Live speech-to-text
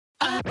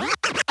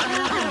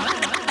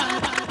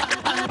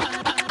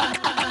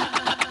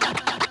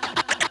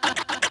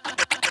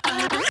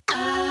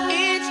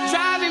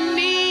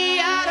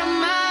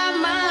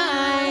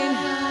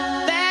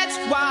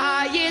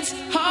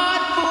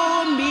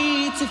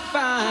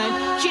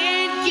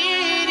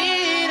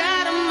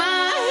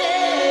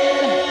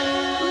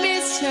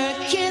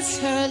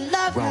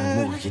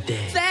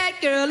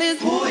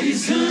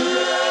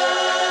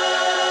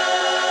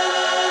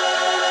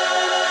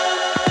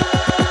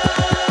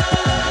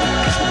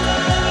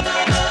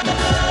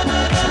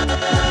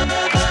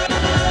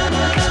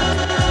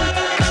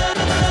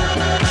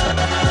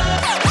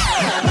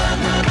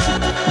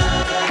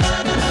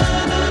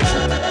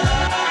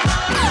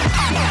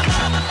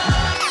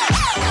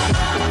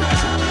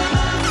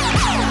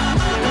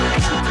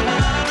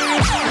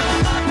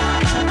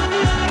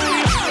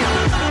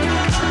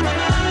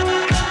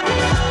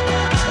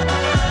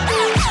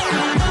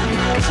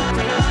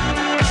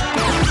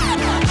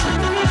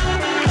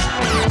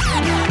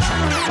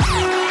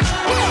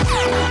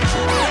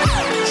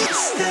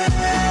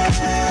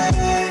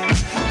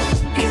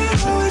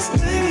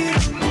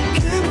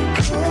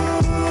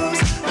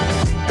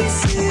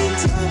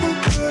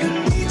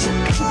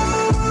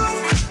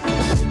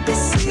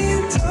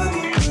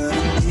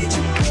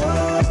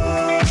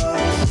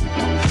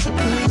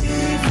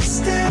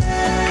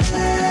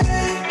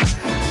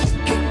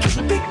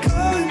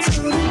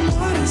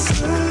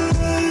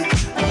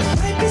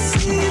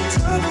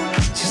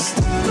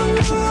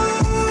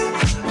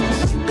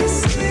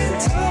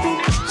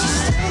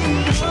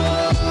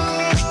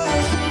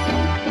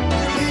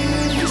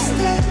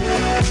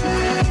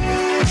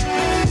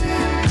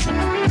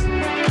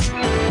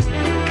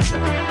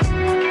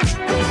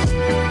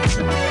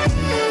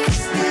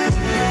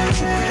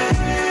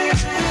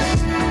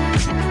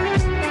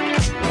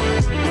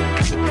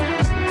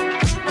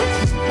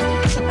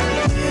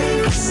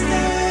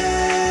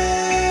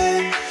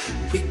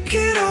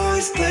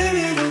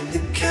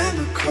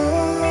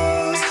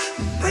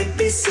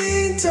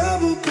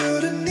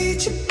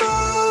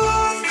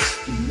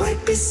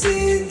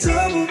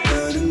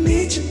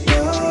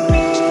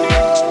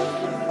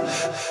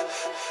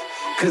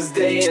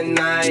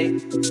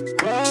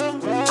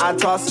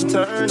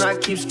I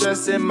keep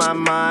stressing my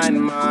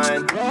mind.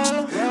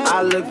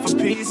 I look for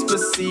peace, but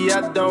see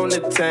I don't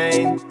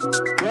attain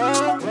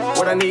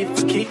what I need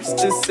for keeps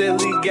this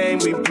silly game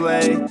we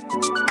play.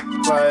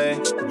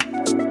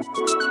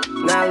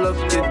 Now look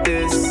at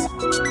this.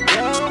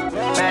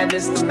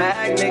 Madness, the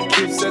magnet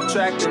keeps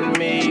attracting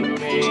me.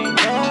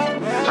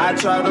 I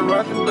try to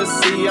run, but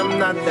see I'm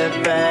not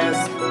that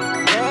fast.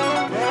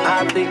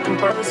 I think I'm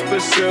first,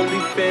 but surely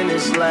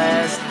finish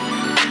last.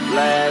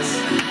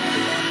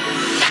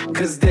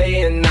 Cause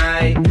day and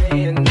night,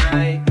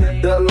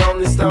 the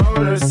lonely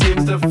stoner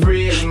seems to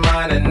free his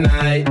mind at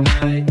night.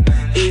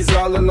 He's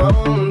all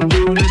alone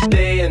through the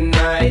day and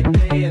night.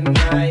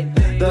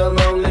 The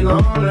lonely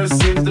loner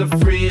seems to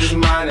free his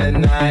mind at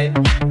night.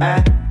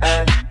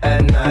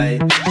 At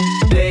night,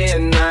 day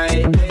and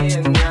night.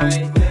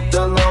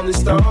 The lonely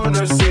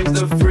stoner seems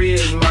to free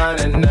his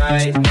mind at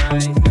night.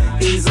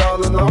 He's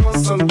all alone,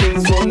 some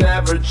things will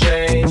never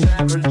change.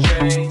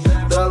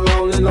 The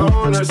lonely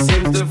loner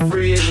seems to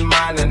free his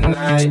mind at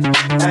night.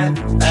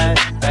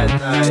 At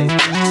night.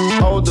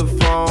 Hold the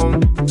phone.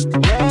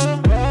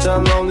 The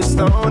lonely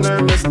stoner,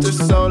 Mr.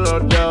 Solo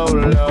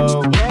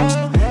Dolo.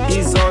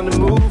 He's on the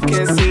move,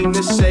 can't seem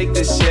to shake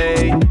the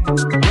shade.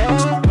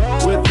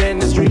 Within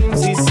his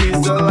dreams, he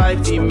sees the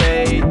life he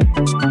made.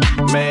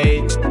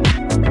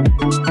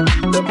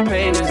 The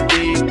pain is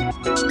deep.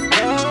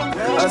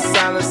 A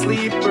silent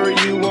sleeper,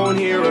 you won't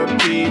hear a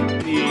peep.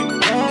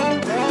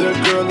 The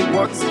girl he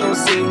wants don't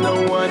see no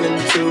one in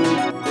two.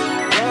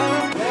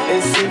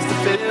 It seems the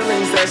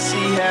feelings that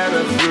she had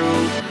her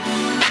through.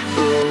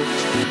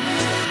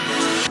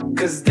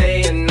 Cause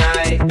day and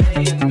night,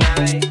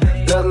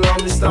 the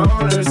lonely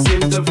stoner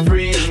seems to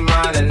free his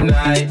mind at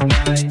night.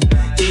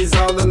 He's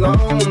all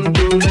alone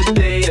through the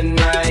day and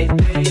night.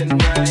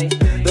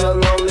 The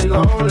lonely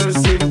loner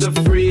seems to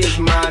free his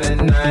mind at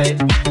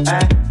night.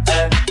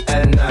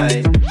 At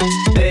night,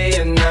 day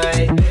and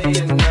night.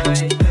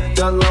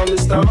 The lonely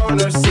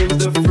stoner seems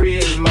to free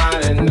his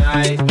mind at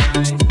night.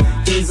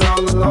 He's all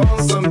alone,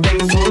 some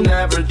things will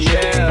never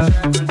change.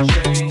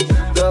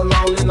 The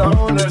lonely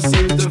loner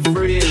seems to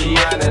free his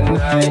mind at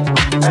night.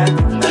 At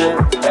night.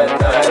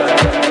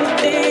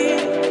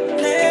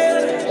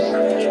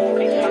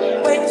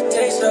 Wait to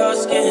taste your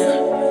skin,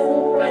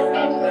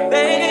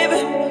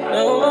 baby.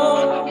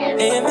 No,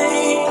 it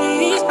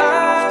makes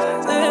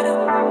eyes.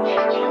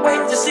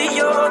 Wait to see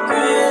your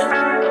grin.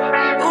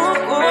 Ooh,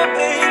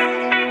 baby.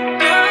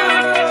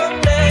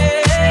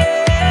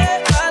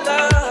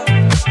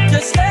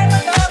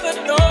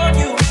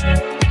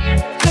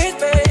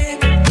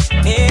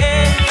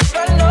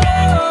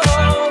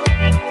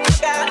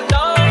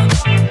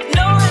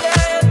 No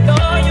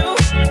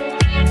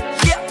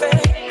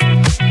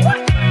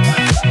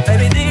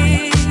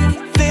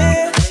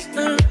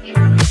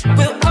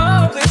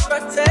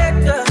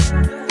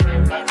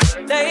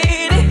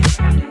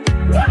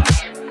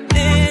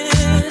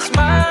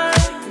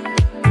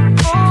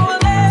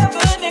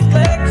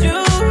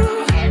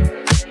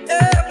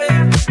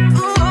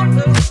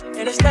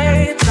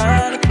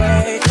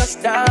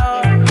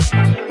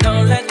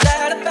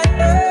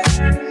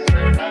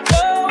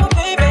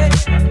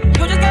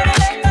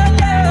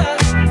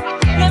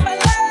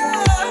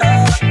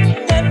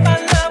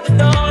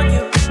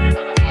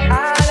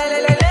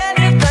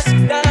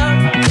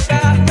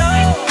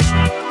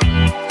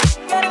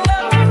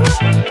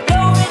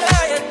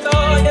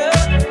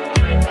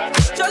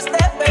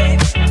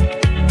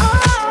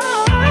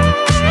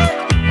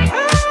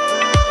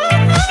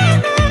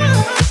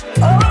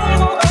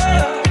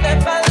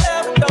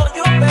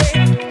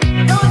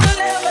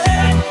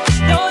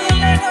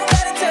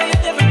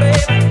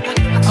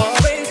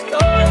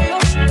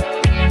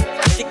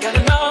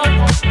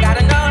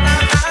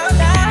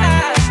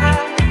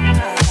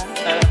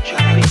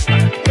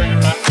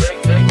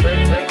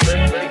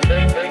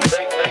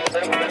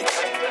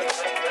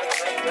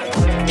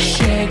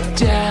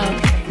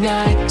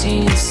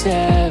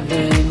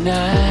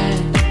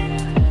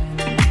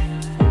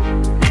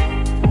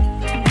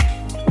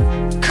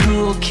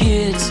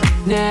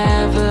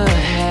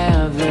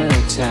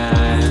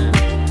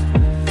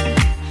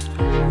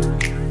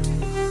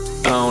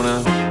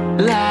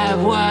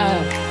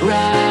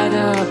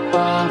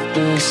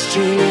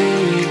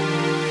street,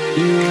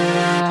 you and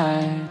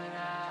I.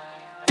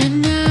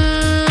 And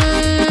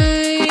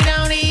I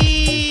don't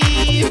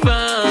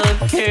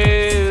even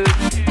care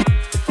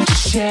to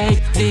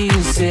shake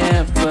these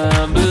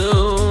zipper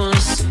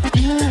blues,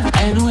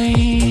 and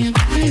we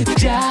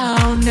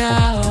don't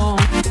know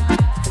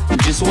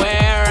just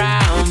where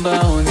our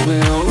bones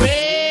will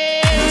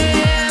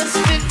rest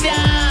the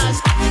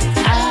dust,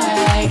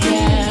 I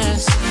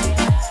guess,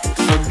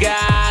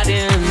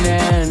 forgotten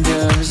and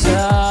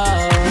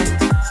absorbed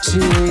to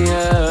the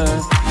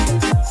earth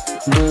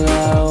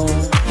below.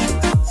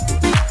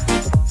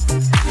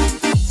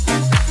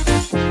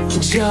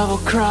 Double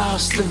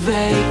cross the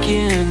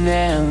bacon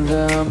and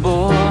the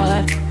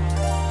board.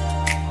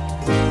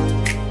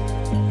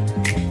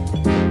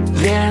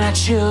 They're not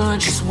sure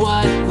just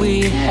what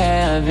we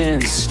have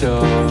in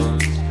store.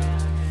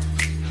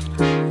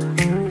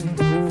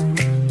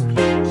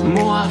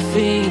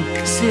 Morphine,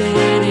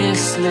 city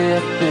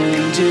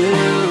slipping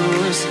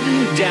dues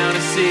down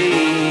to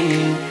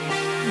sea.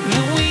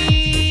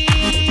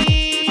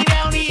 We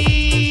don't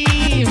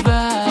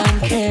even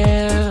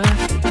care,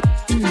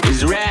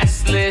 as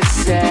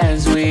restless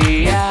as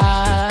we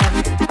are.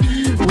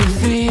 We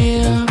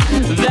feel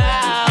the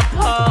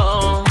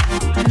pull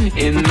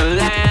in the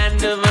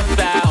land of a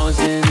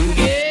thousand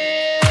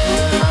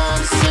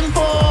gifts and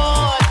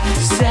poured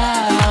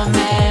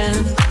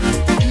cement,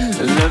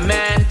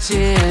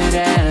 lamented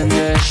and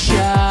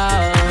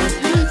assured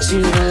to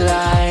the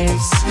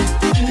lights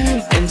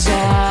and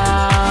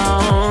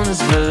towns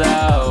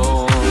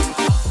below.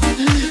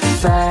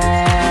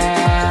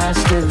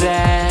 Faster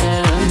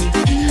than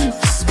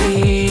the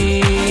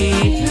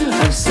speed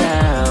of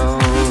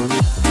sound,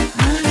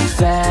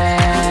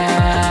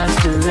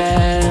 faster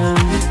than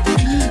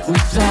we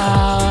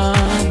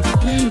thought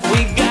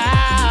we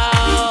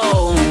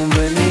go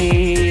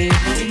beneath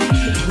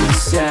the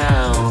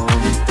sound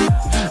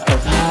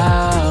of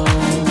how.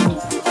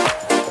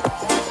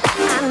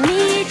 I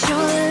need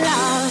your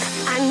love,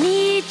 I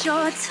need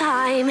your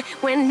time.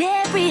 When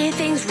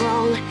everything's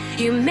wrong,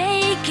 you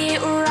make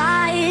it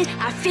right.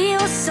 I feel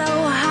so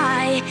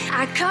high,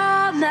 I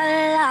come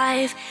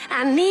alive.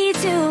 I need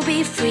to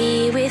be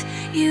free with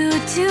you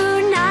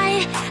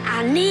tonight.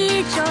 I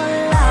need your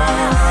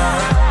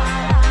love.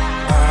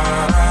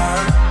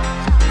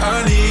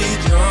 I need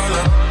your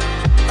love.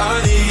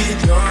 I need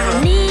your I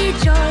love. need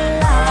your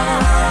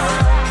love.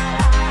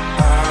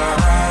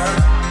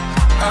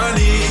 I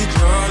need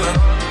your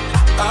love.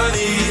 I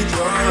need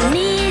your I love.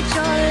 need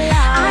your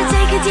love. I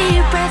take a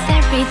deep breath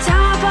every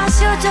time I pass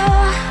your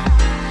door.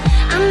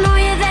 I know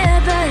you're there,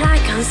 but I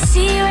can't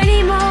see you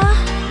anymore.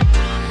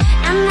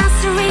 And that's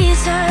the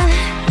reason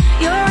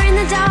you're in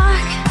the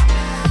dark.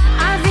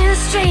 I've been a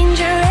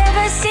stranger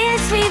ever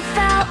since we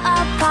fell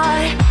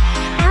apart.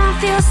 And I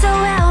feel so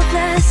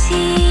helpless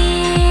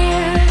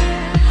here.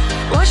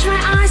 Watch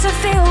my eyes are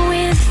filled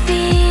with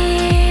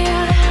fear.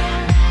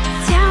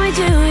 Tell me,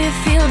 do you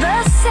feel the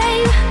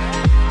same?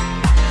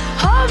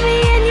 Hold me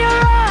in your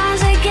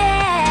arms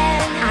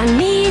again. I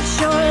need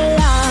your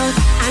love,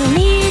 I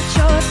need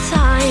your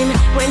time.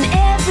 When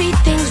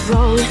everything's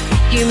wrong,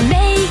 you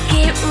make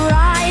it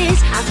right.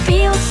 I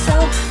feel so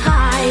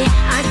high,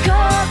 I go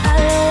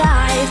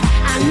alive.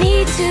 I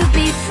need to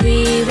be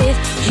free with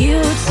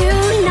you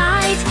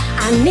tonight.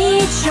 I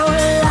need your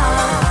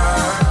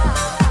love.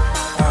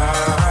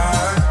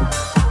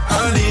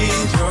 I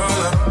need your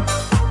love.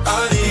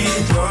 I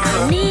need your I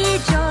love.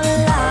 need your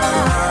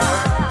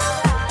love.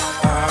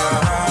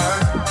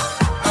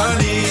 I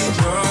need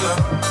your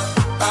love.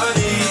 I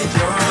need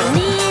your I love.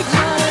 need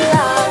your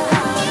love.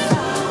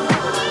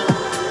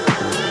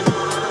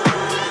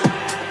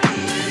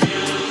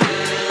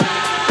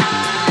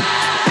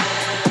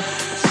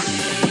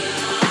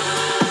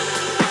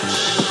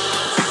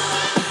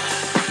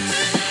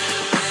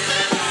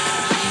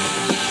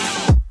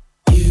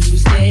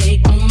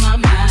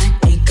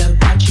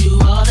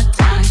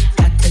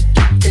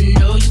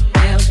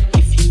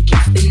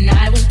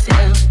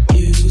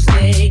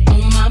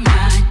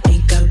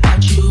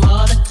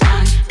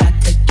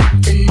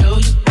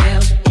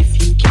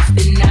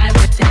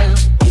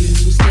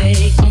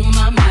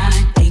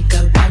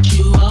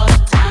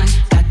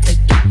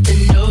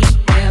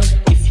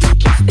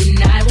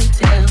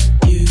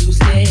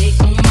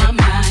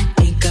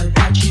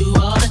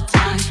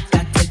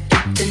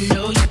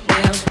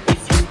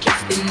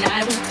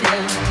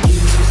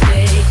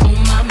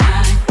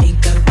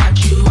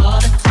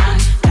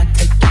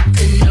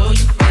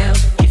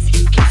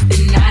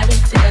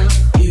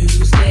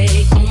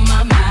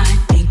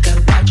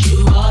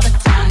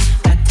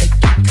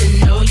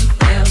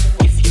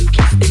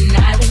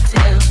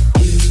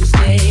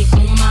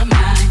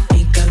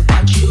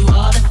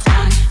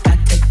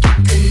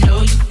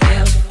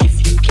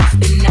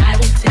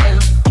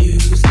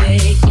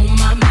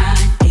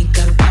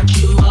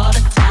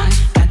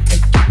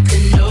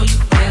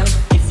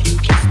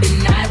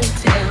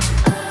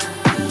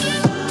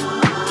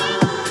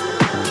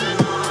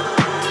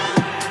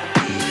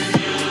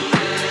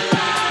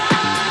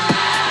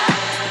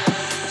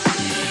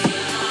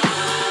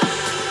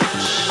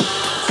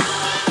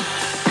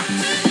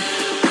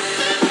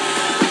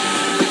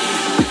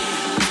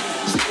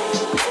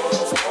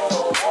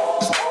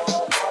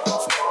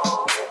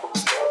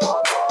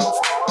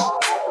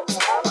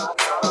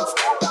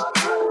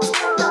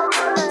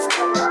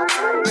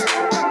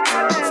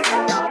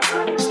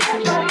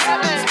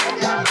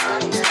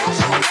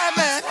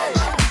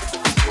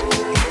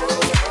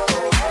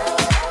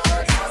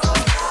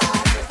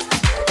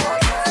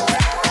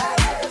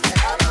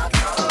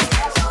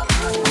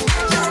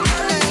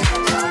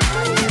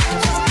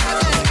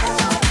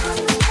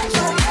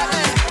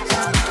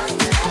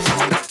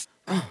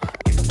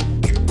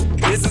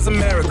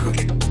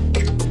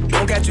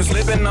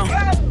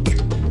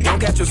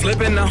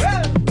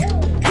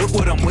 Look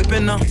what I'm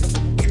whipping up.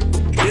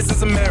 This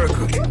is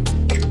America.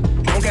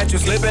 Don't catch you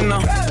slipping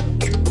now.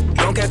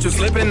 Don't catch you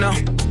slipping now.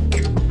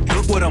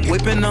 Look what I'm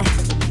whipping up.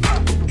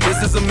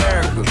 This is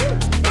America.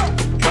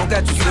 Don't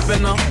catch you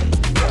slipping now.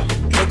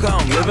 Look how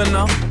I'm living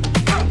now.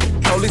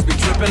 Police be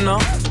tripping now.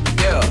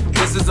 Yeah,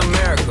 this is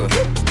America.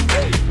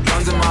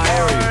 Guns in my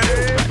area.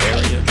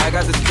 I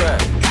got the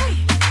strap.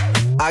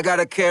 I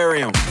gotta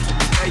carry 'em.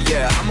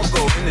 Yeah, I'ma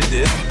go into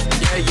this.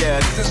 Yeah,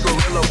 this is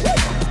gorilla.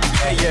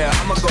 Yeah,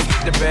 I'ma go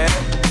get the bag.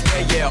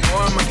 Yeah,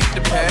 or I'ma get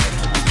the bag.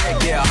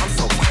 Yeah, I'm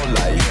so cold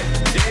like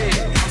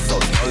yeah. I'm so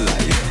cold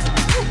like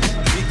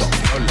we gon'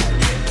 go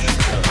like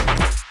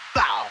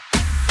Bow.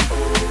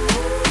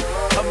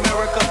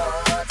 America.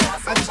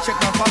 I just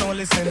checked my follow and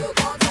listen.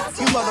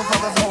 You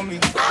motherfuckers on me.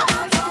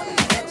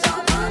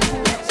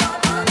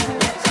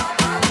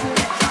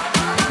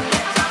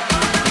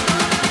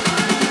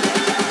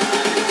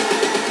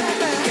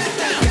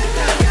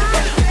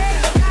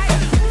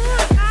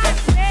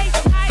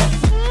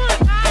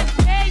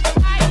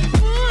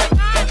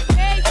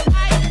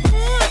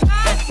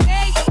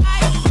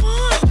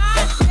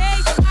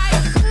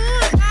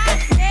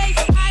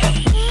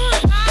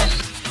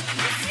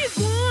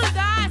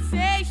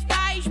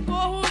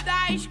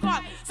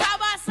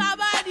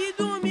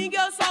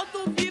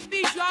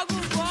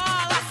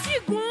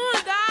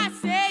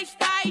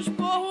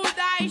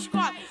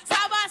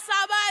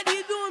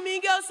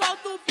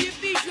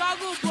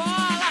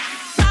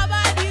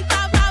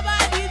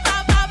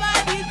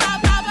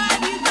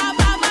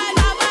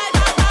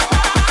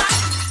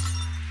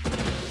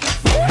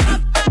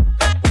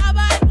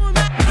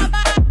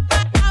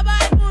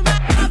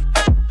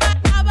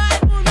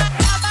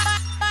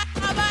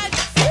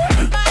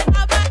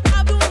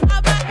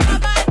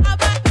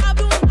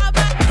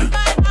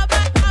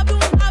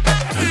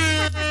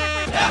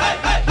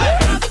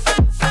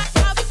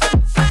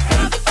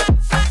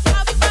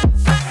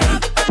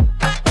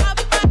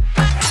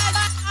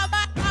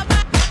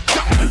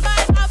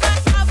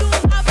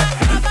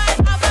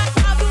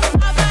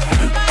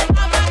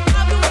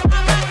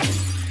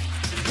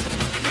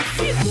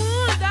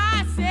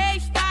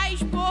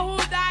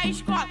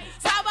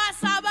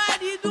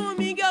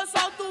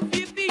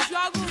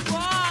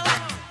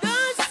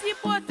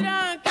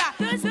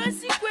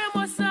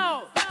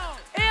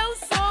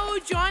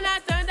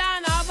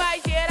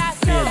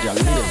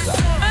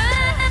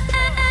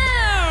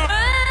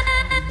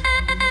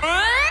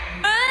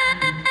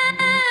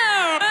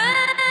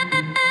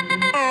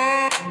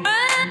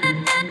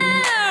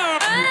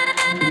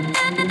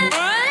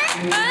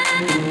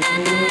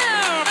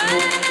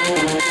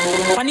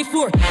 On the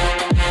floor.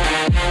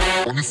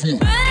 On the floor.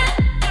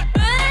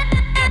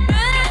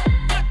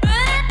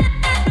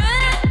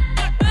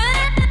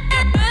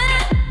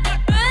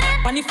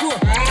 On the floor.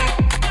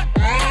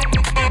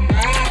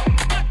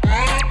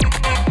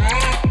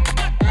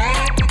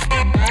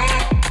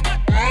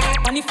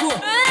 On the floor.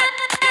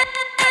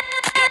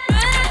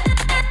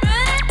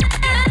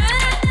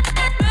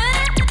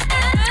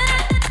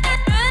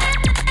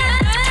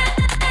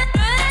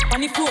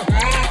 On the floor.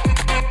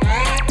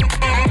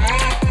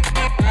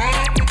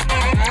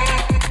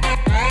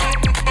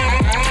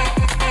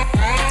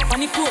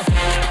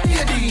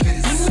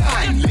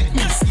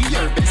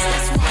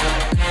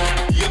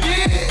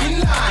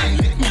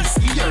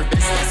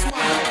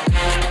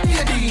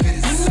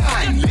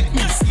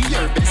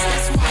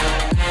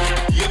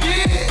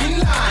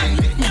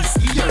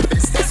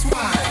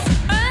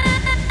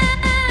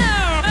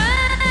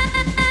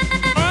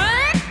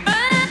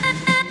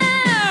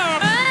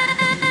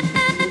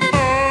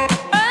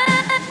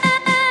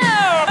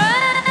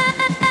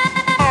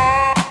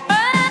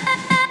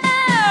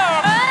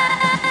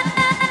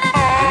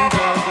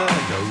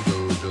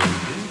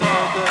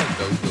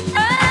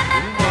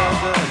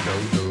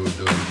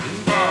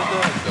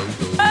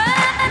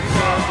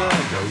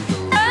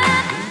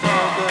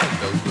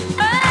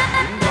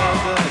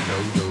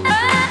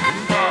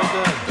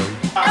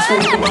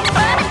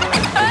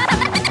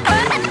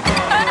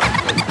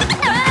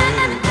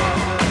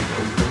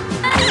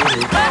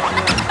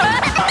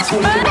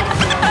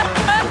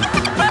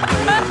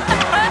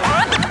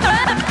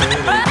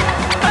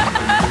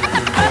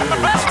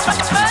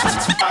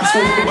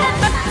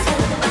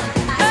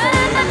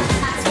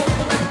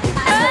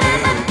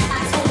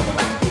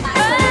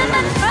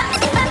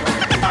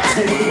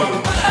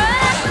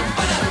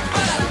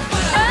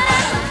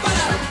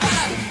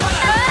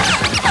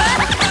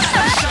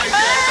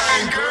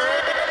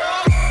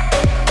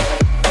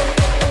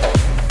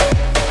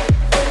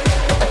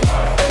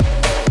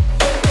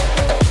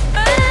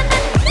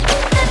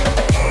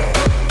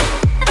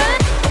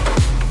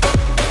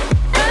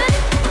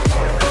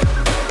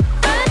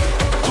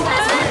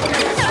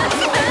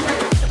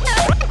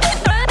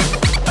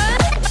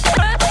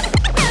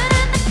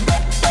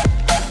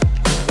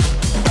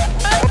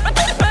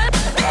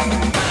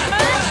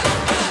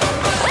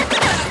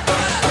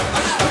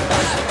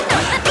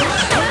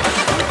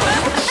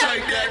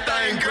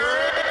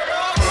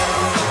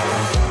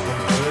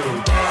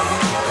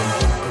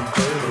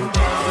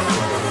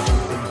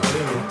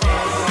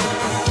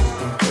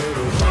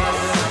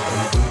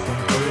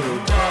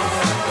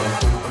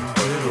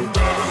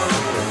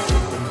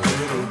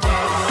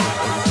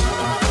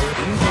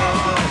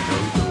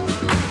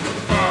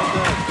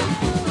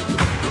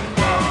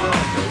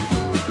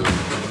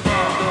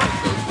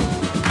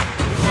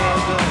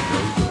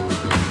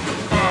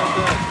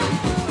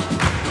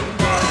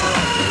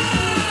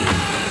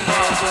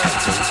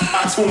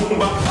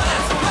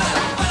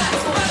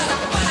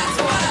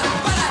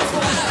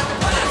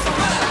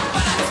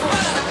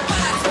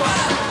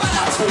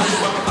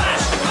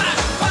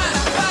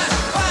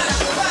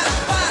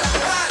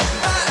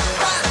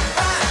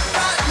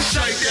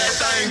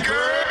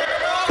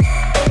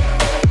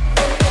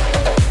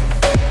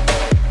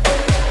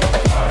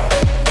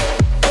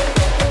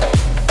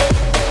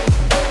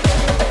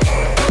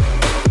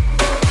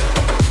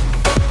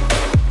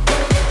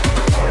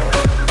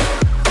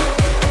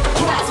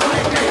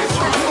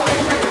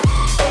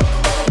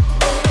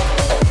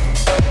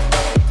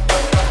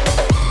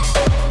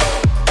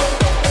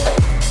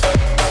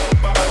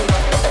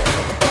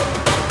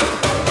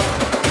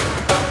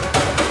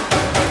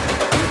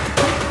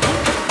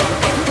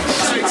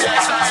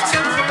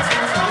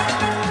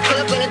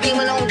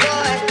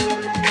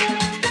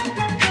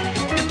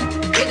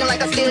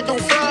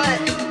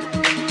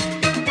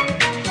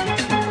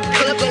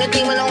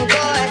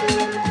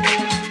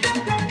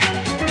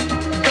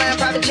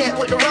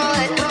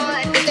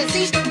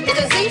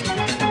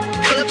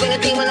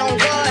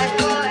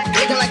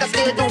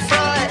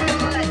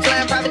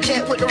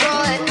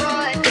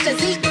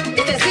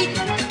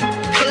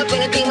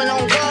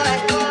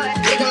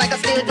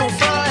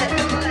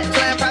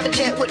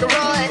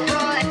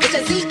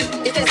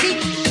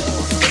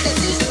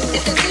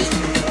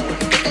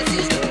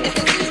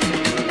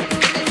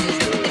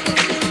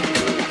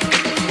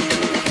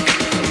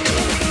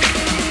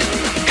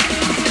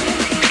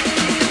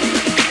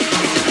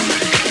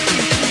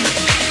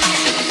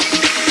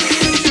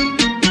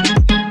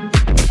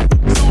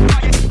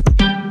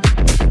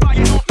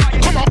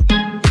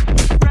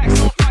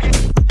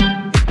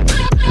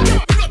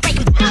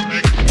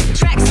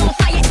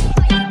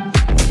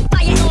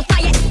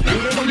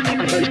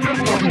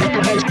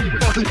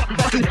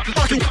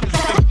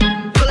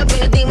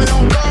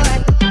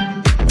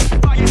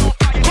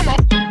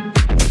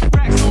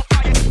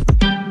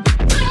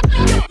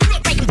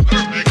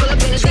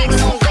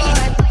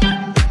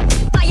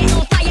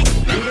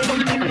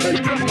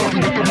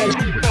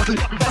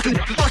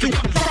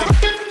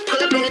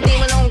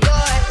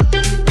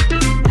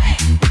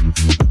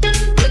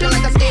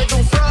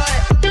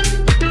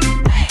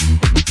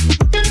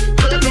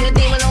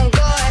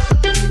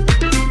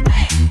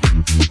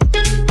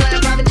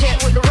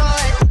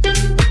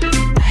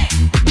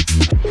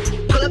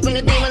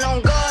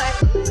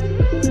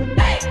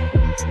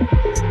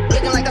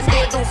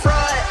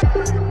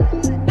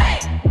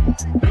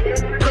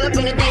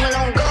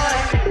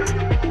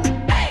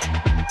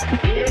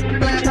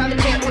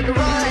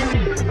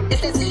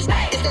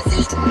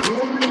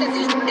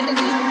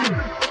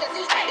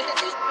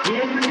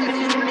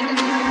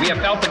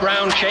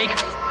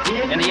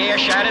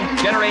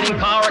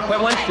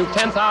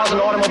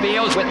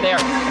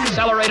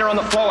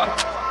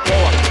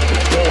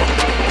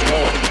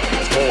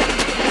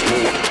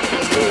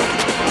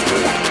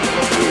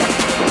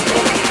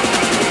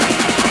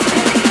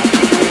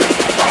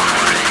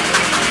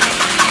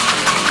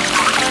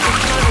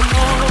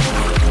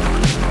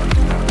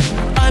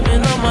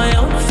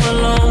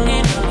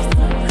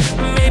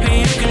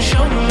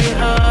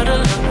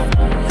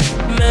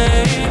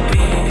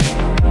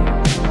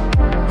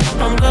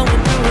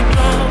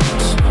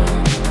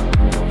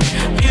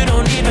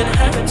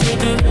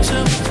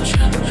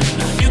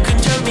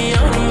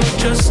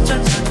 Just a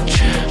touch,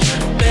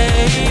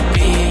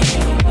 baby.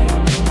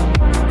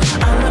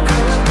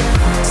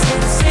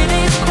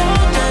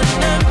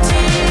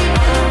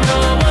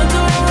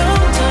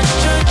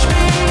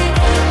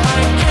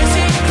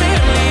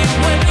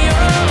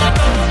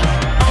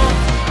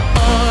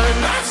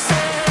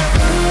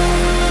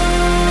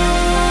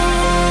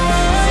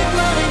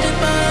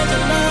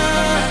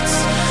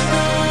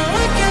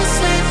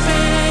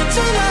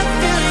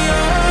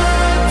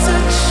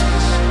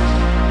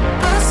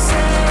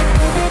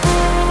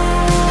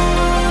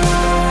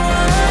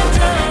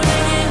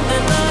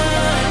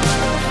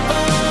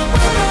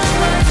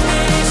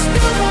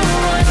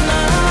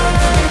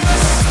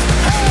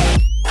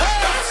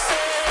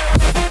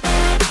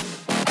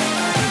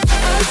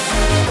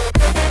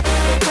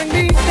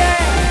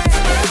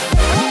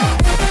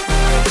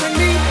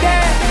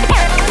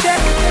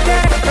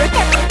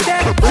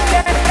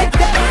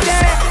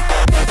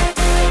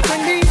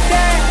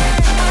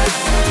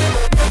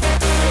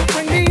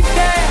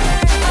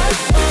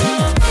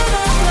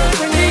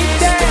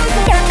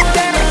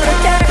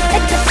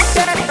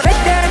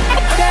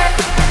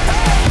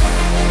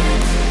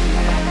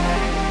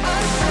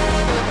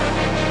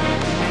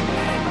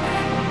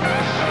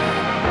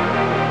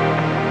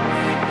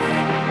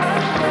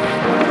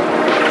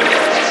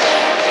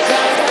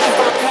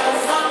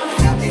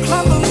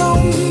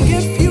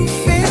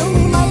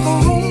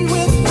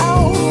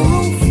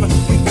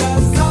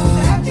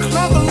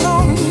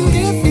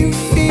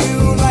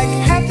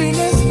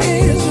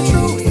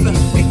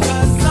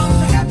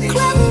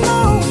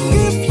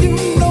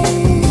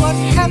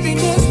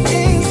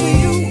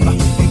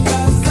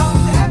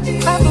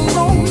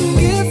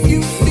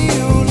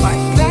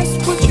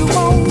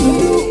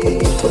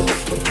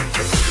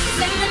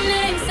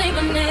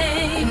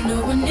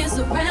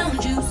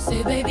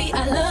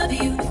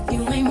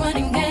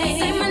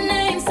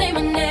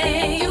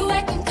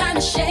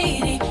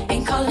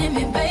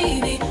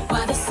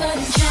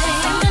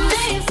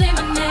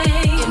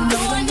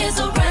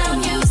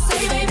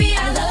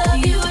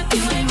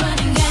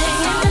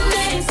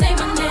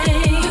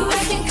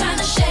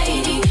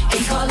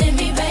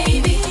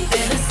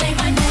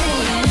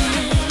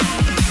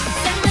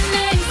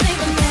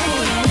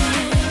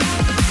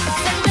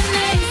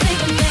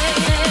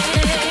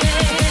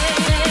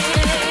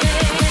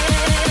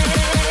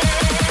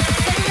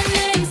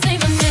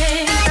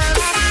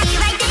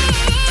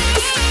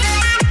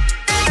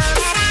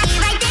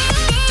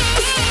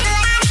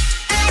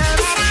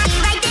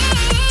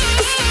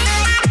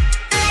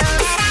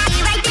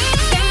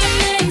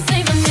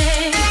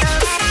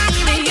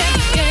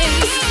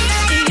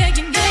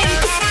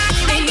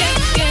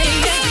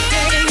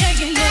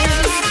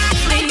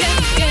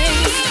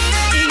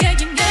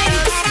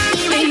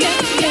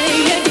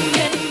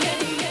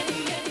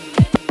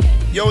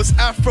 it's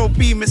Afro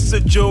B,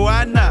 Mr.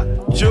 Joanna.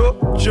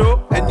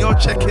 Joe, and you're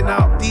checking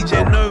out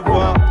DJ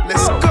Nova.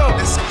 Let's go,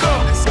 let's go,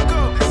 let's go,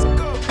 let's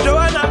go.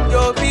 Joanna,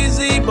 you're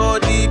busy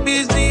body,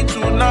 busy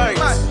tonight.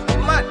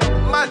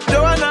 Mad,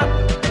 Joanna,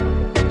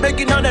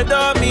 making all the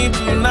dummy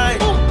tonight.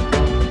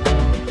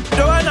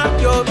 Joanna,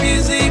 you're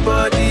busy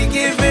body,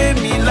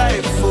 giving me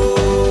life,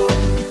 oh,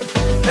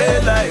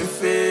 hey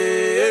life,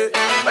 hey.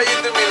 Why you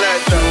do me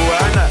like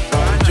Joanna?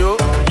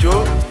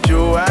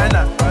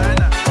 Joanna.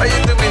 Why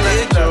you do me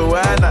like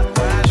Joanna?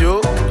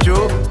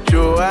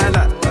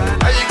 Joanna.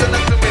 How you gonna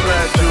do me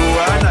like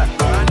Joanna?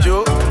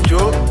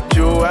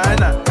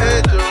 Joanna.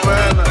 Hey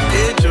Joanna.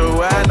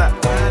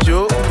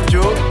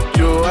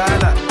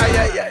 Joanna. Ay.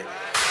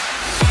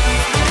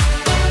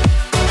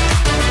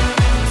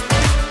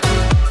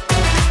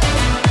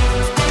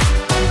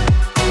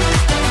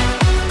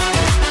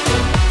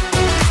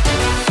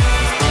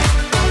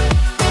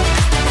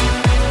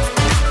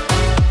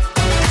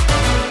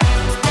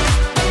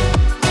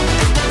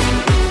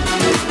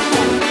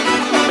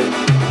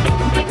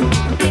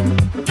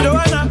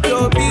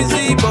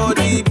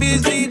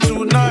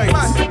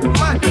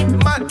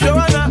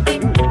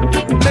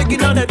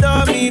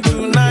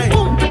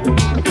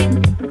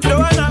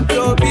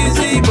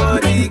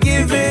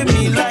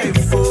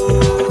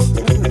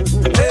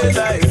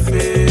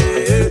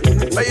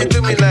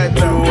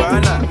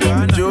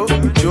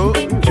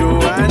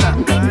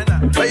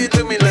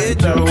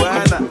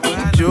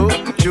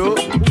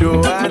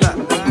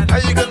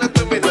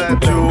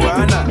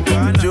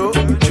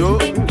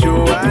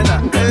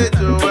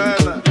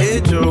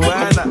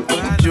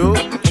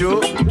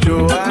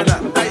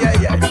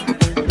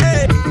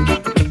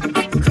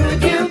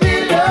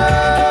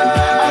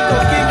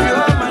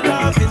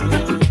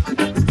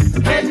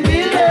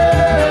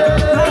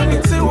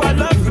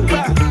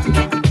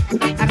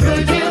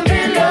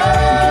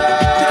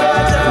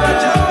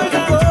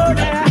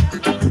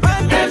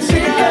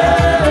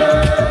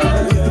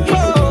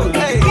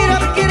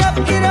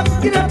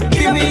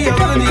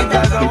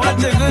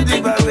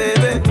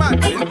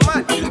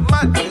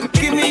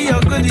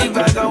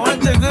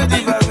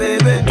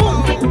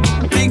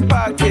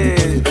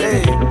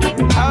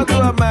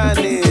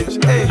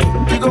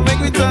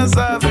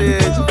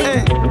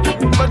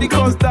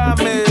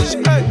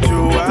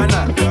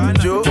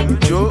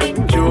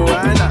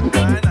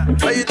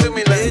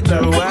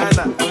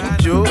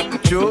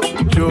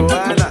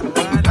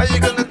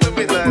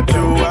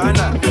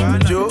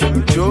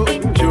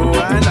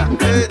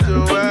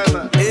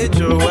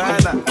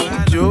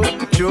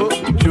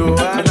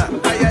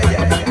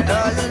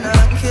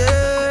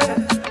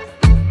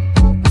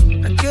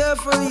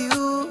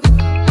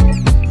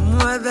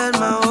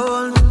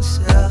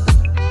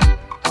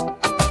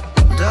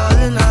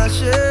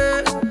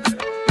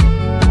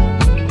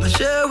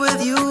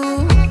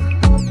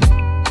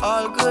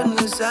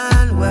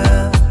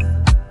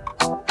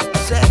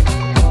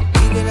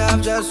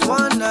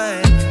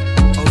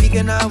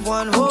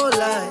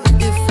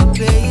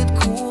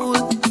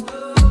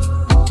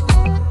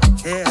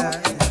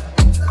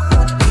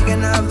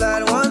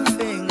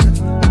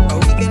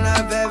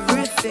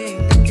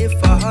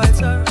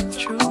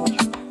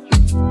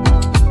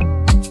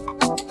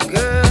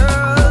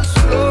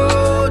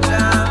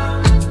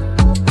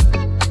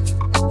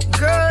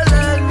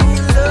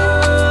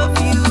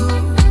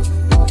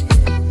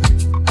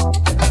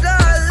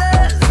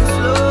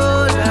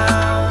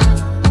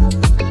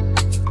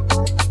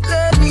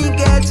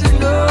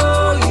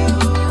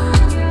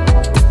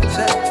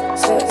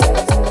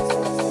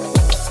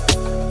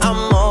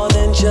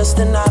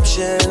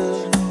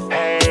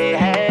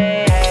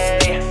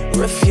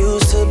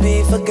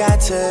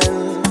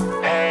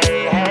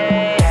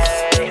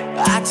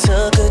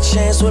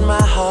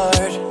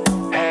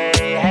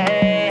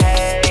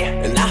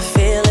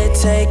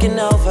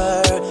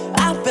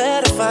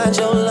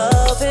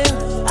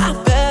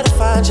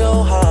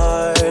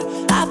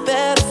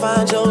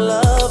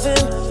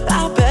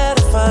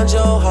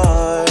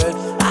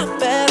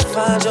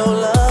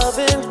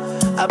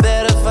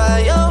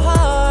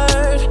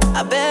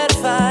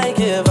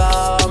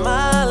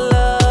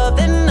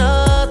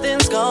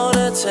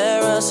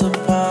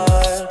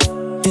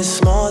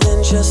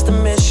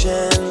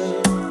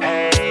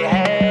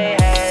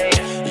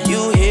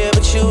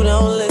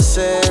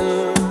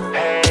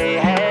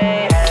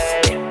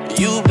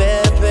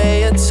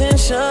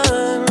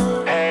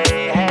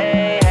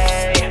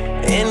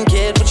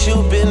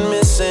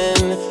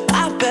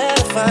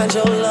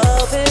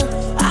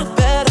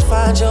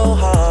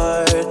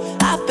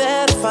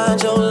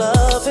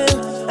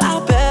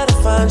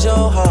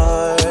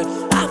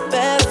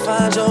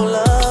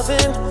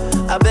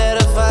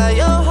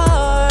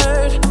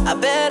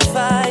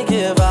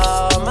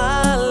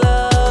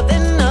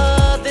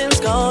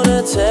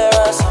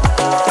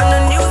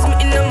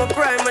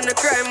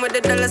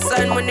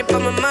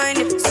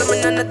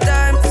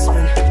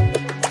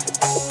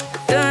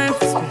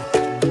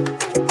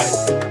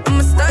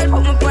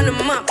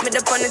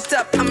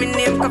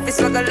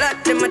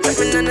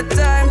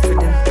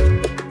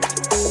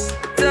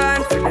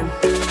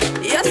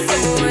 Yes,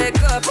 I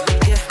wake up,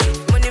 yeah.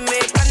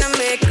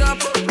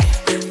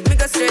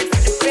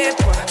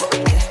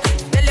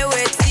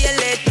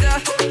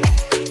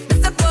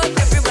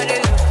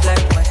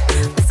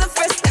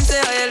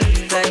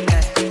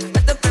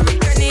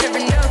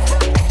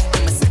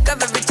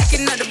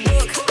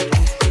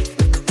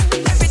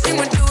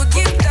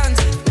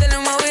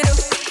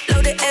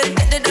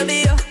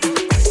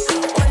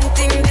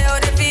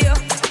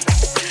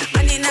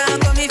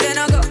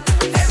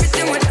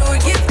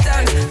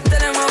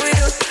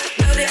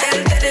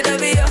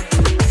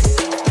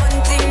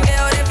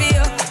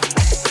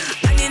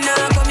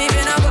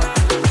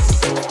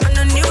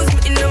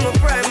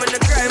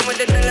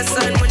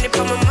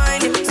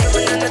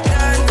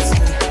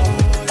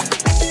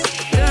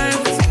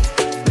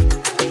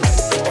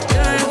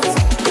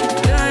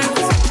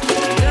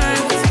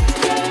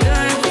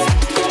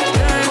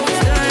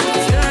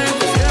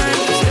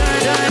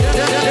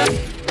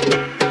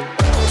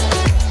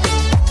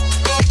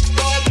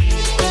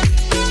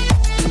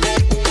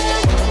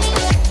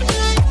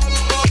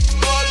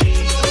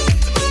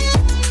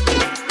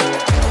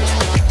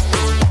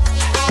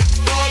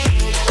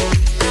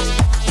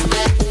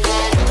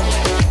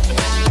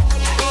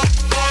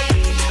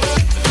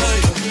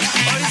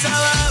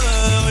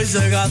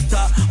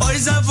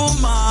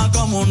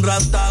 un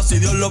rata, si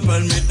Dios lo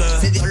permite.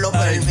 Si Dios lo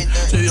permite.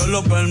 Si Dios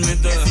lo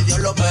permite. Si Dios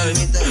lo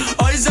permite.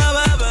 Hoy se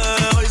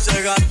bebe, hoy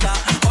se gasta,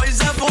 hoy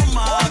se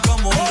fuma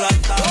como un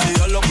rata, si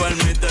Dios lo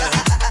permite.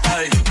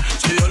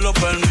 Si Dios lo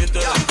permite.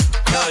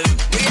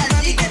 Mira,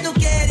 mami, ¿qué tú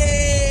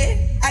quieres?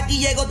 Aquí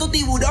llegó tu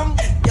tiburón.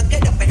 Yo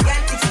quiero pelear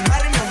y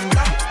fumarme un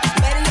blon.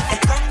 Ver lo que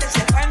esconde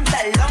ese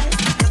pantalón.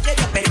 Yo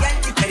quiero pelear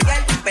y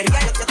pelear y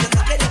pelear. Yo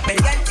quiero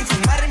pelear y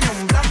fumarme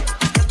un blon.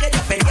 Yo quiero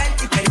pelear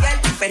y pelear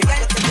y pelear.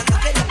 Yo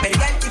quiero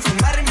pelear y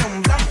fumarme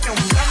un blon,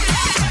 un blon.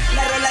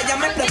 La rola ya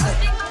me explotó.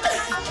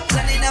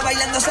 La nena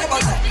bailando se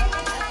bota.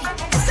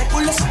 Ese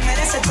culo se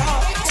merece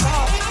todo.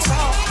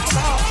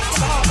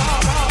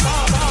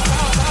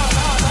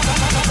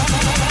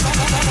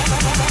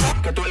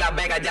 Que tú en Las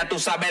Vegas ya tú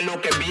sabes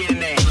lo que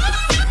viene.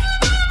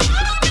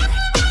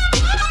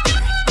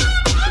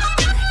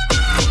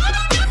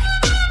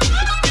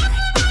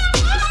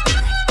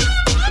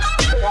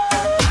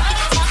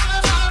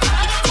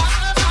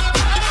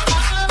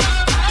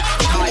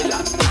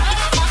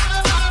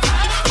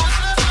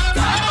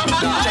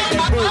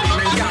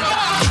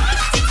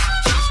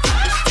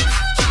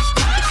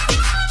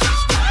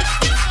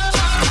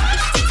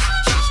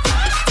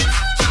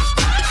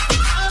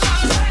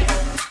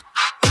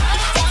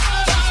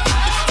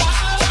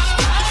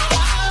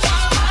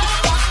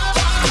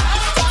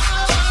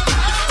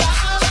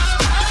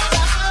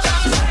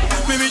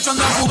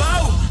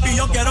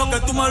 Que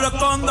tú me lo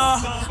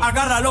escondas,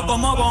 agárralo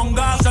como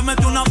bonga. Se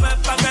mete una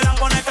pepa que la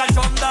pone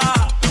cachonda.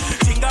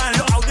 Chinga en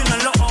los Audi, no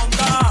en los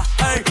Honda.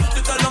 Ey,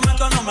 si te lo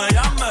meto no me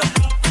llames,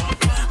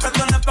 que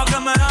esto no es pa' que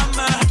me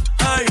ames.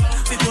 Ey,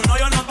 si tu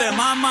novio no te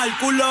mama el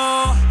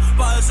culo,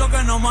 pa' eso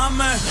que no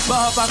mames.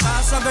 Baja pa'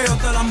 casa que yo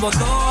te la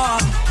embotoa.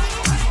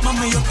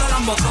 Mami, yo te la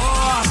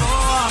embotoa.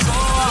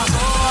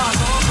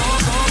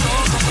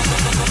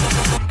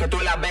 Que tú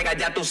en Las Vegas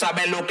ya tú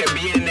sabes lo que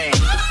viene.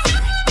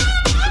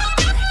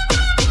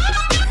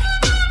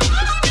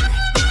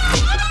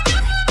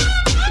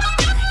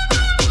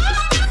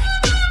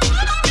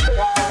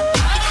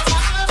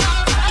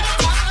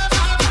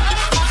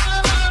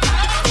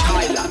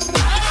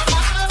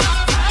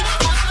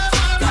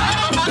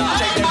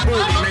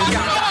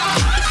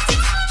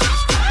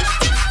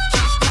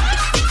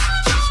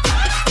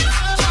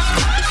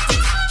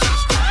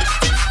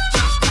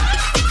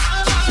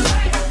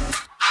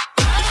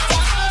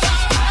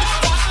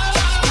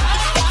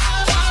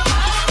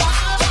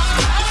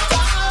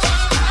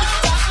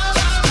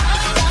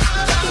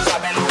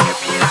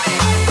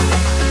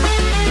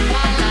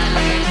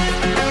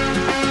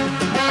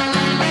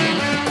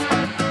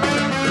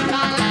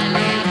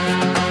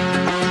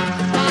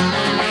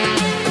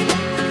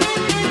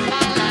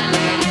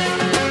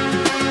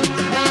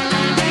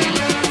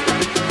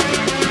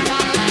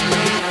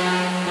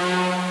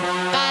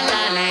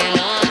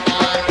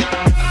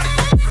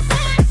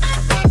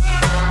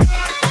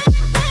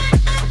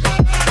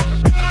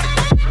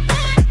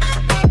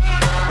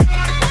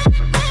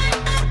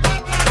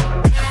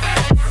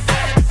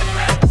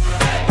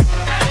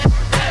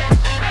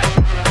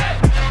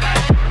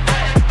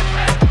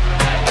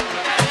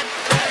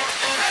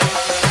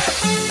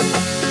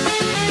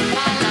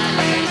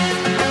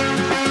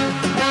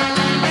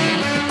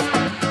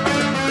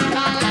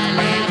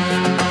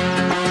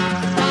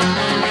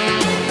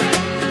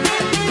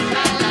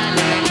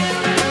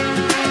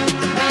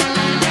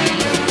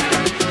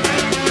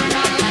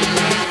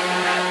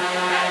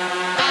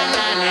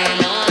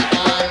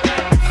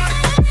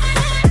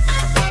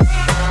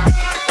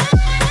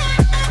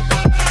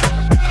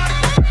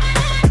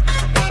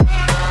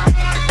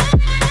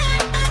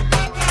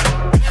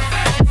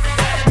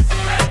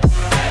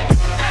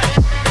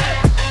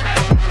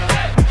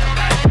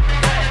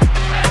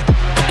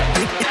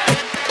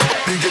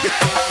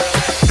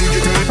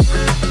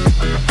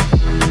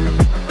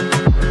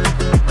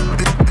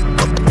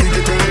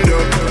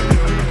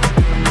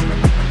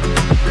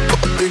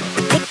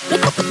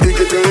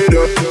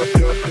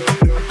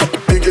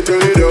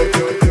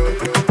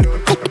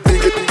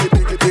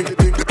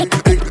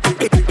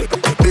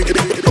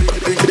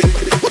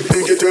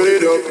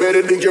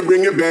 Better DJ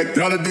bring it back.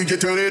 Tell the DJ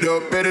turn it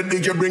up. Better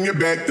DJ bring it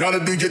back. Tell the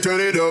DJ turn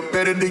it up.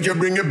 Better DJ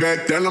bring it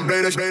back. Tell them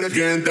play that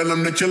again. Tell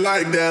them that you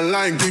like that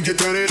line. DJ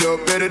turn it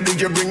up. Better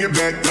DJ bring it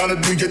back. Tell the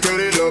DJ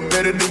turn it up.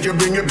 Better DJ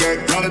bring it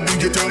back. Tell the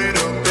DJ turn it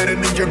up. Better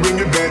DJ bring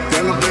it back.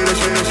 Tell them play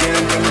that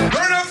again. Tell them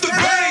turn up the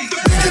bass.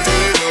 DJ turn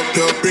it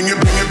up, bring it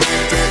back.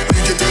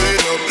 DJ turn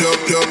it up,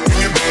 bring it back. DJ turn it up,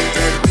 bring it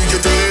back. DJ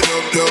turn it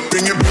up, DJ turn it up,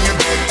 bring it back. DJ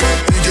turn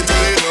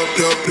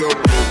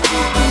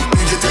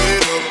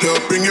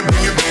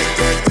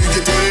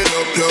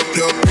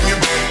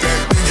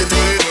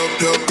it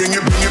up, bring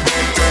it back. DJ turn it up, bring it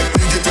back.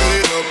 DJ turn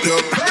it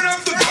up, turn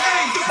up the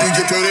bass.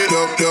 DJ turn it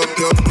up, bring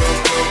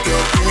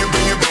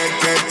it back. DJ turn it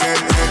up, bring it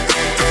back.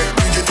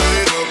 DJ turn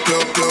it up,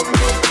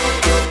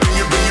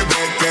 bring it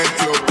back.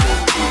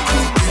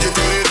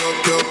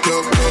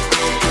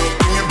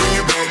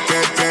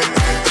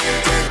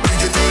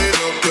 DJ turn it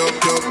up,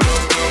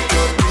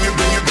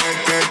 bring it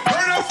back.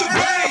 Turn up the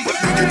bass.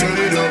 DJ turn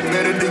it up,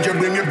 better DJ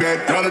bring it back.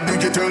 Tell the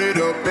DJ turn it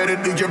up, better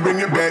DJ bring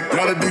it back.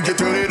 Tell the DJ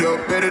turn it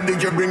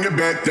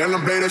back. Tell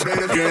them play this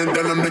again.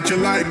 Tell them that you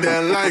like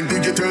that line.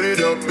 DJ turn it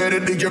up, better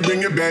DJ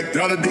bring it back.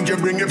 Tell the DJ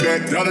bring it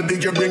back. Tell the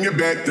DJ bring it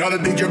back. Tell the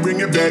DJ bring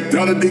it back.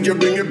 Tell the DJ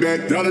bring it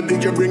back. Tell the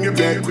DJ bring it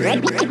back. Tell the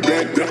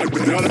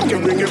DJ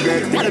bring it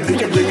back. Tell the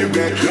DJ bring it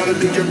back. Tell the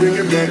DJ bring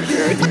it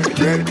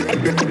back.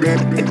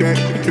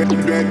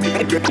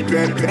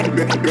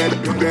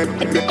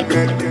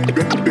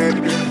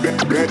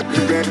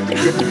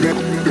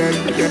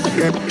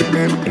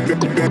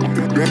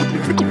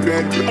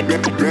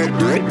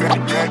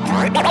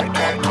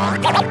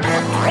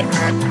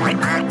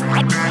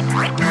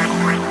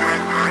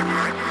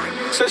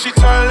 Said she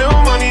tired,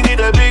 little money, need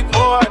a big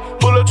boy.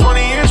 Pull up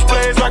 20-inch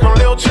blades like I'm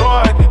Lil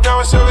Troy. Now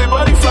it's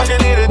everybody flocking,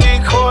 need a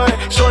decoy.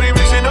 Shorty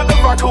mixing up the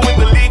vodka with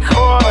the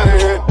liquor.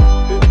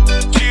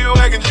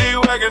 G-Wagon,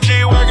 G-Wagon,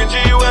 G-Wagon,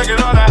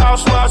 G-Wagon. All the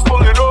housewives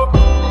pulling up.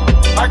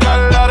 I got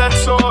a lot of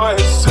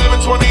toys.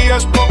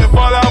 720S pumping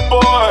Fallout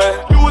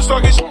Boy. You was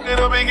talking shit in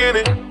the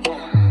beginning.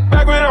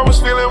 Back when I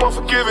was feeling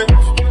unforgiving.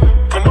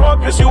 I know I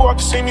pissed you off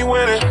to see me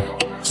winning.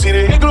 See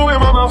the igloo in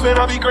my mouth and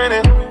I be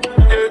grinning.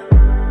 Yeah.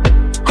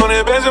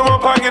 100 bands in my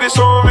pocket, it's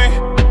on me.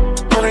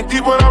 100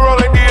 deep when I roll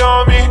like the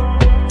army.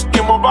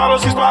 Get more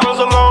bottles, these bottles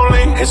are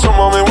lonely. It's a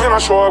moment when I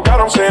show up, God,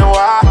 I'm saying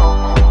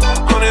wow.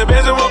 100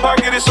 bands in my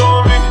pocket, it's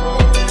on me.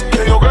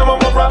 Yeah, your grandma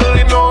will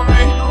probably know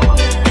me.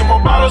 Get more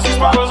bottles, these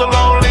bottles are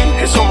lonely.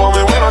 It's a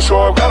moment when I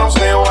show up, God, I'm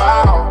saying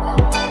wow.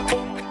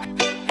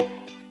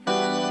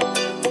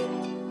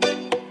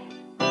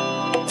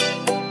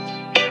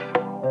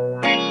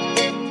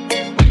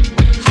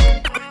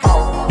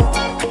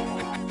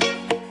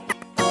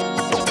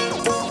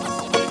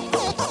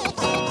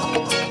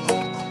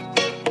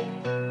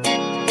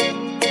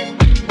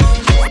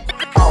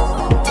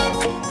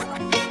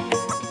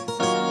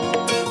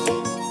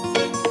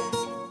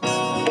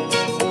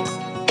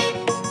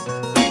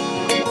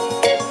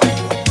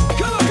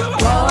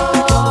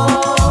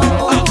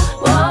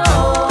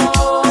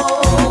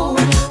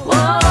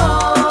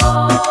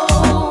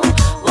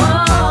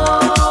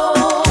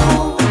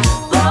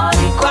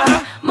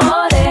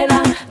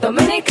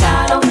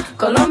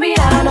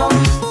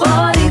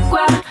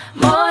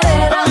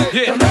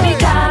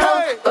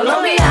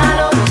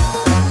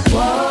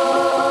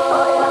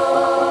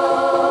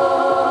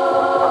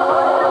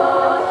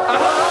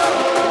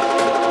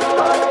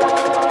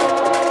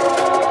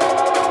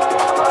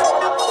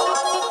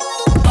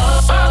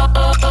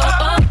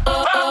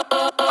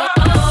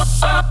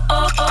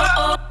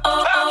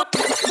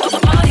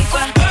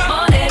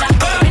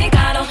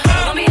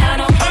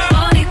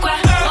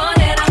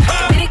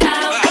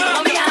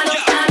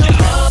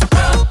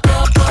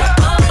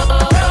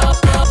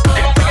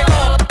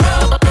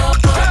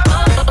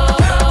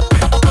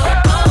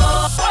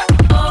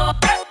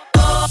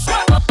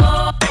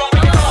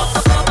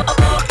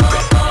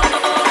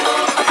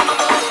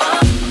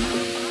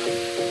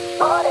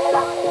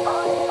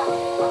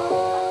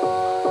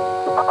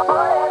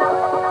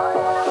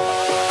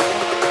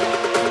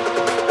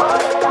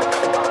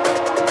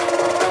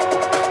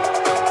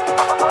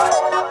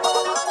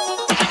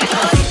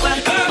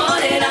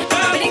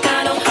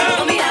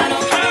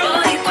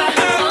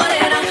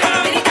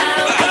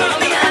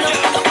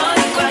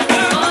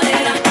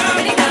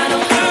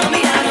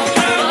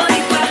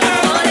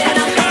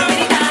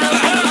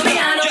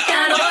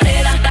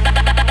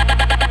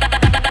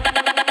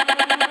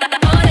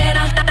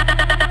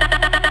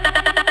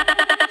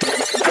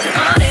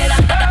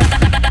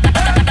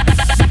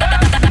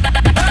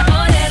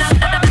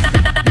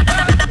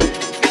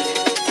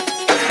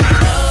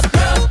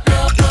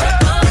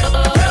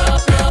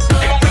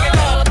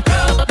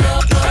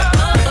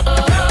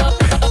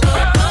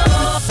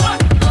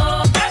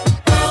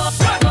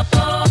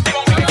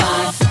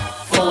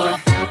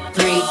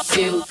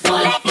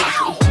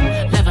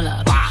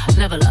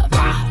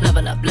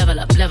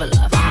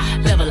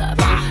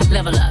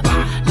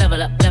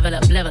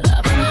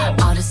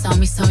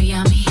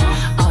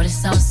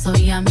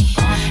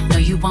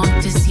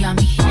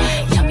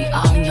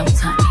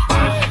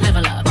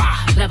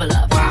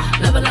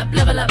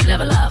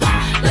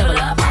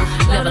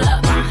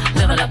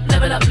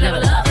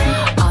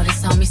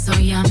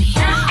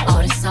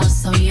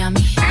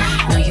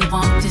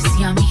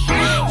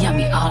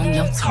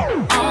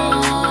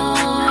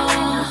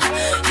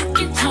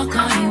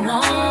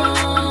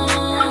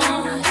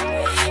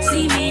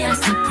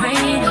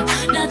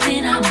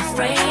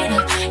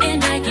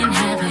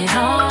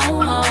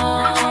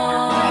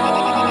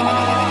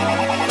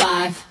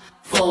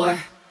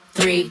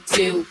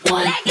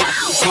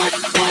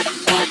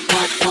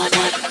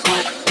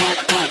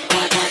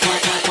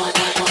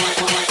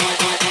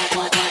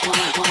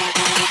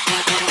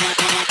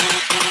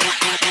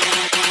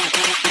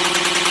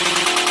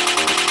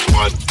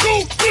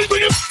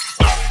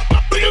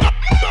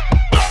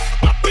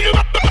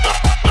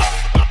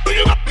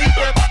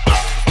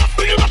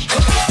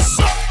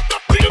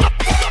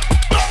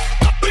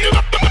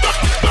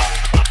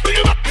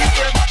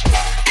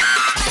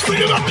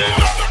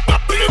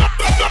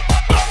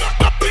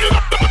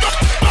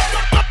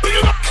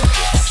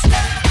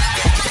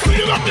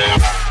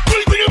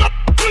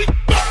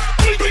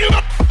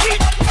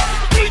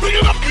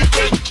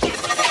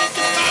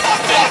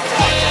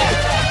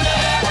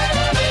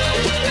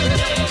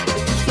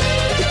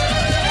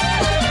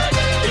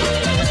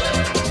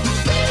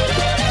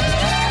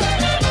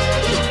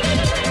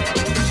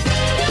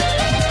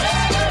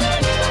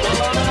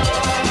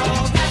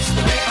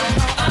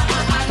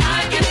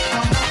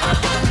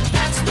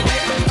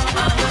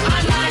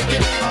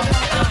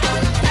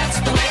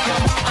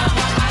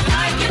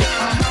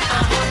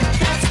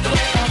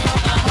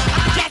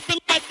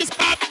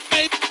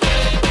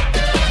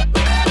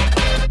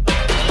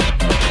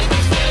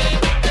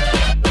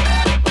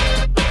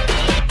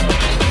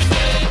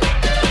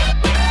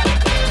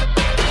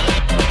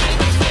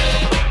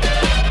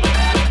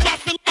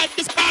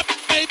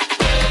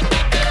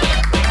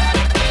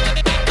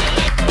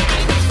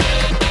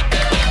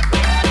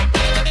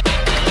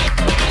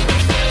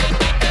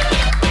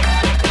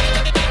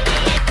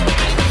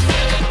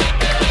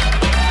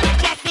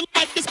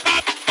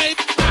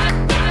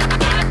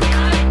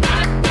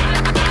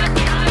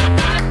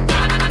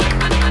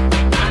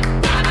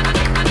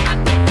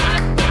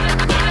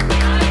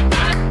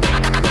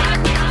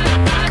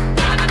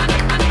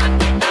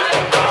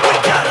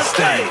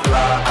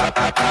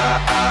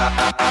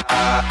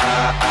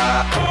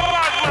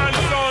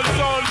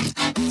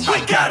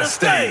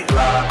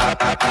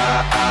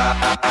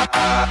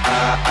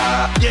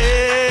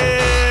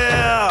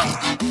 Yeah.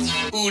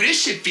 Ooh,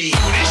 this shit be.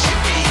 Ooh, this shit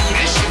be. Ooh,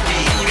 this shit be.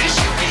 Ooh, this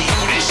shit be.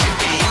 Ooh, this shit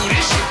be. Ooh,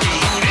 this shit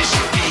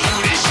be.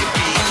 Ooh, this shit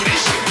be. Ooh,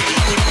 this shit be.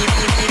 Ooh, this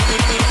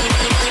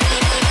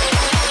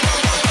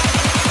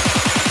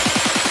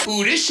shit be.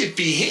 Ooh, this shit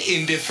be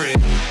hitting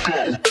different.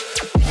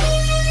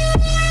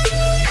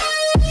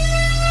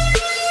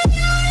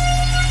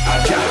 I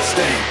gotta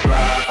stay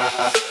right.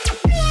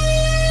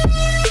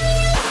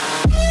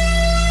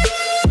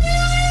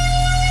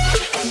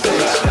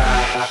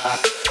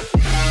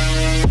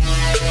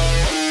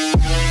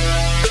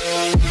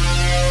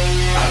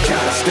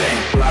 Stay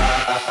fly.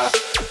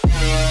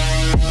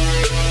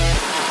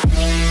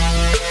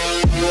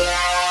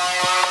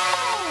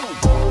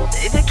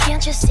 Baby,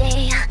 can't you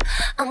see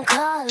I'm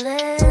calling?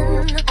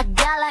 A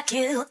guy like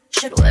you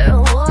should wear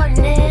a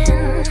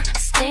warning.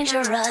 It's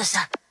dangerous,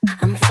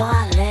 I'm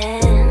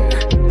falling.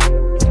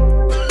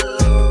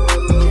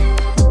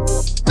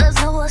 There's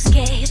no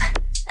escape,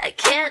 I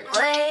can't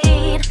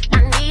wait. I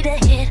need a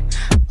hit,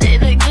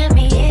 baby, give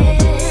me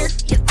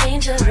it. You're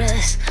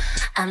dangerous,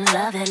 I'm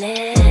loving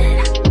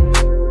it.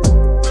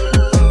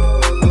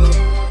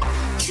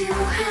 Too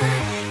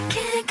high,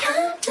 can't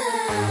come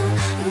down.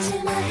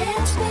 Until my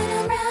head spin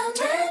around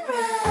and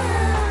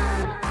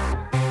round.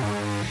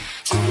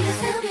 Do you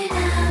feel me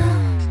now?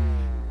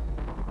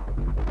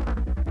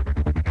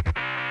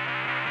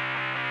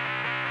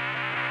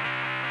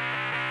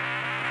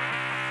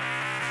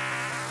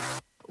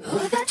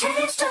 With the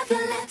taste of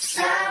your lips,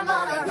 I'm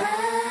on a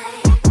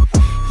ride.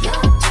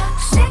 You're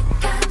toxic,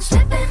 I'm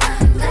slipping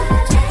under.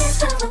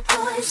 Taste of a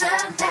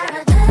poison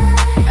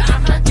paradise.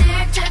 I'm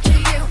addicted to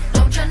you,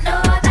 don't you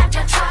know that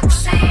you're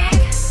toxic?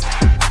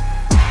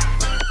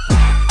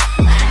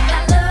 And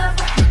I love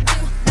what you do,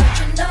 don't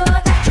you know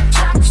that you're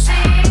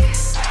toxic?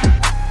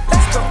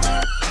 Let's go.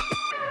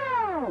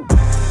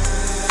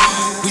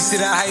 We see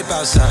the hype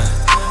outside,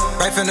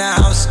 right from the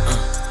house.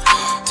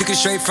 Took it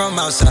straight from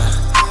outside,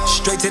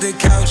 straight to the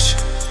couch.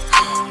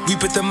 We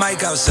put the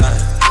mic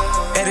outside,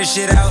 edit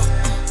shit out.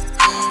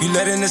 You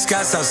let in the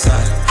scouts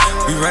outside,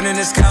 we running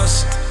the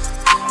scouts.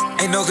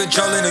 Ain't no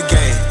control in the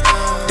game,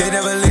 they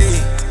never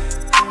leave.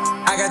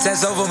 I got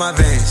tats over my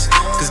veins,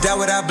 cause that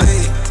what I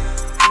bleed.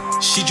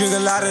 She drink a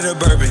lot of the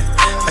bourbon,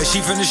 like she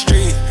from the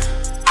street.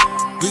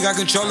 We got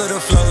control of the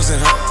flows in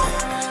her.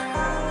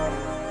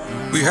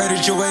 We heard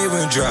that your wave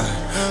went dry,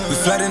 we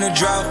flood in the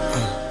drought.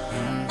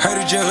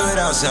 Heard that your hood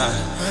outside,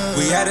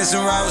 we added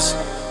some routes.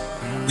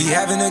 We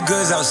having the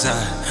goods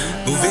outside,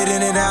 move it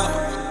in and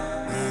out.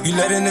 You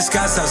let in the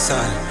scouts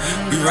outside,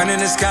 we running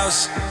the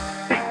scouts.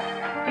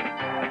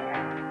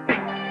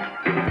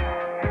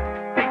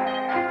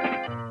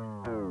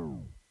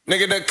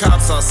 Nigga, the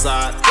cops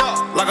outside,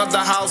 lock up the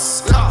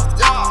house.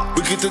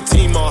 We keep the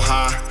team on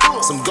high,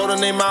 some gold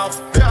in their mouth.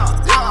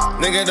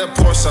 Nigga, the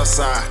Porsche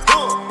outside,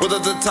 with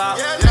at the top.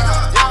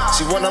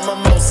 She one of my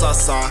most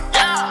outside,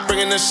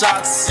 bringing the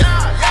shots.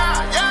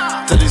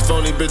 Tell these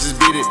phony bitches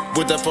beat it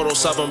with that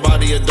Photoshop and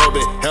body Adobe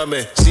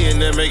helmet. She in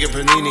there making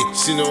panini.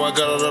 She know I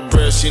got all the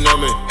bread, she know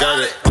me. Got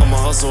it. I'm a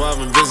hustle, I've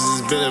been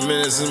busy. It's been a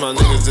minute since my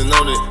niggas done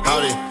known it.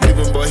 Howdy,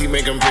 Cleveland boy, he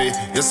make 'em pay.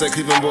 Yes, that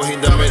Cleveland boy, he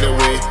done made a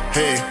way.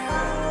 Hey,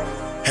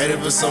 headed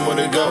for somewhere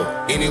to go.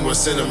 Anywhere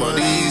cinema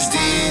these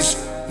days.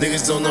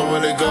 Niggas don't know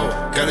where to go.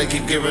 Gotta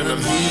keep giving them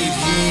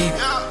heat.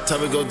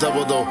 Time to go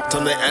double though.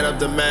 Time to add up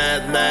the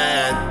mad.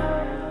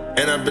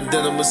 And I've been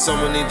dealing with so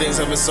many things,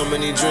 having so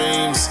many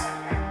dreams.